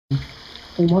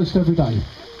almost every day.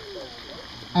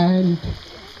 And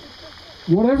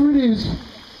whatever it is,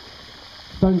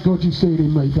 thank God you see it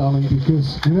in me, darling,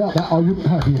 because without that I wouldn't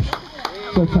have you.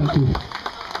 So thank you.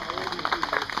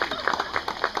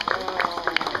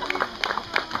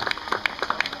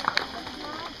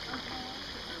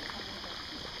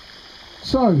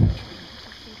 So,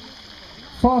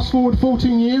 fast forward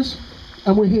 14 years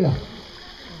and we're here.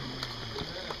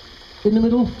 In the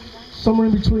middle, somewhere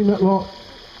in between that lot,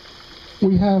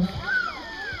 we have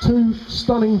two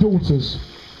stunning daughters,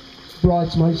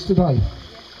 bridesmaids today.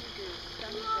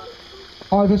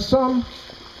 I have a son,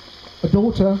 a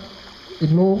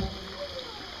daughter-in-law,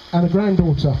 and a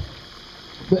granddaughter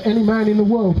that any man in the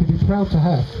world would be proud to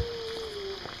have.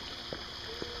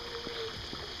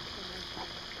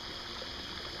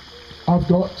 I've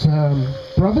got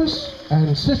brothers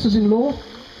and sisters-in-law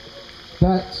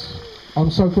that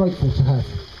I'm so grateful to have.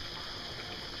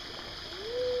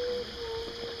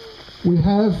 We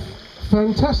have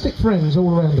fantastic friends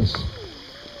all around us.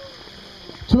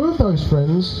 Two of those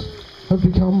friends have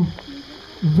become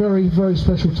very, very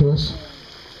special to us,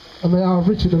 and they are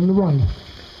Richard and Lorraine.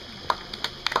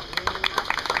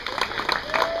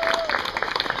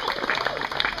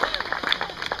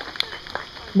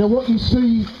 Now what you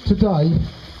see today,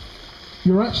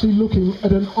 you're actually looking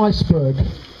at an iceberg.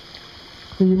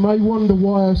 And you may wonder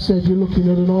why I said you're looking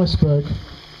at an iceberg.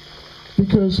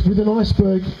 Because with an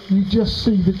iceberg, you just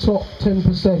see the top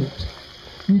 10%.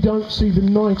 You don't see the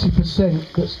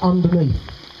 90% that's underneath,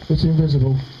 that's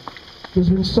invisible. There's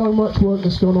been so much work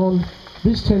that's gone on.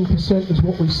 This 10% is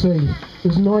what we see.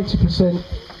 There's 90%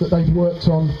 that they've worked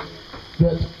on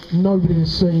that nobody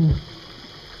has seen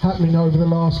happening over the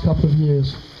last couple of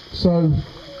years. So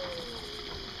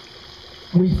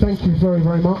we thank you very,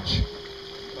 very much.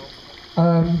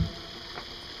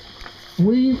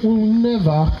 We will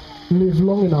never live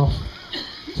long enough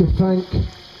to thank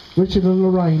Richard and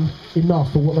Lorraine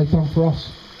enough for what they've done for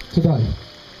us today.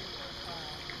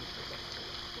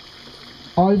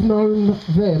 I've known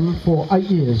them for 8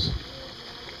 years.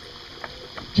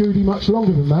 Judy much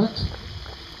longer than that,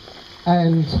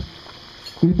 and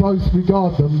we both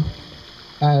regard them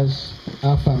as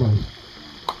our family.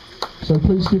 So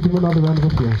please give them another round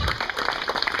of applause.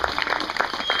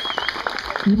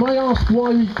 You may ask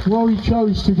why we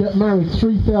chose to get married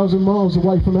 3,000 miles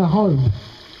away from our home.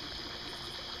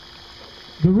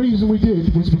 The reason we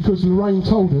did was because Lorraine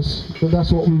told us that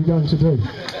that's what we were going to do.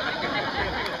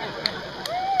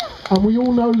 And we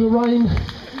all know Lorraine,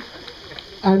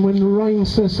 and when Lorraine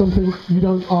says something, you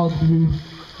don't argue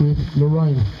with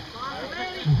Lorraine.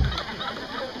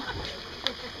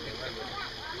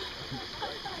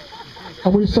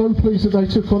 And we're so pleased that they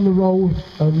took on the role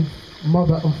of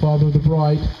mother and father of the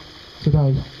bride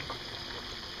today.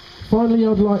 Finally,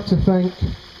 I'd like to thank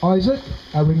Isaac,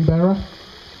 our ring bearer,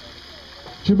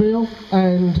 Jamil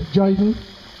and Jaden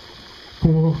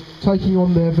for taking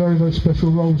on their very, very special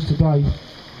roles today.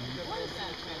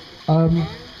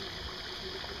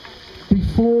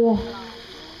 Before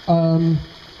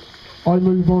I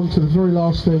move on to the very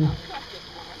last thing,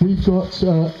 we've got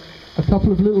a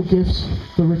couple of little gifts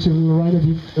for Richard and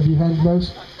Lorraine. Have you handed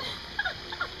those?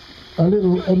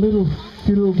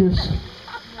 Few little gifts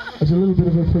as a little bit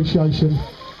of appreciation.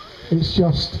 It's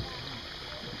just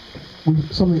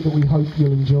something that we hope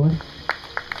you'll enjoy.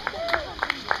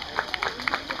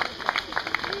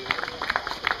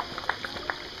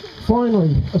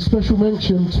 Finally, a special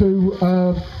mention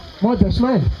to my best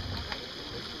man,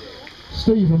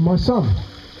 Stephen, my son.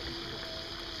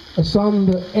 A son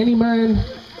that any man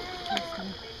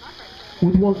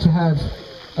would want to have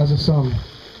as a son.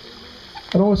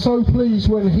 And I was so pleased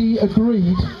when he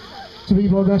agreed to be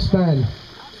my best man.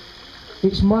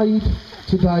 It's made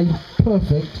today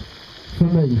perfect for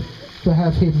me to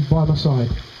have him by my side.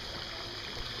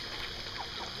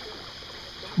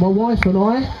 My wife and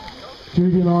I,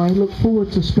 Judy and I, look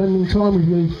forward to spending time with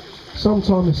you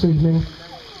sometime this evening.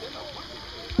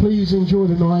 Please enjoy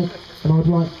the night, and I'd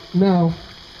like now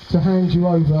to hand you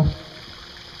over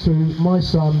to my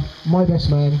son, my best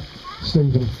man,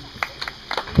 Stephen.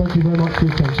 Thank you very much for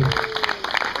your attention.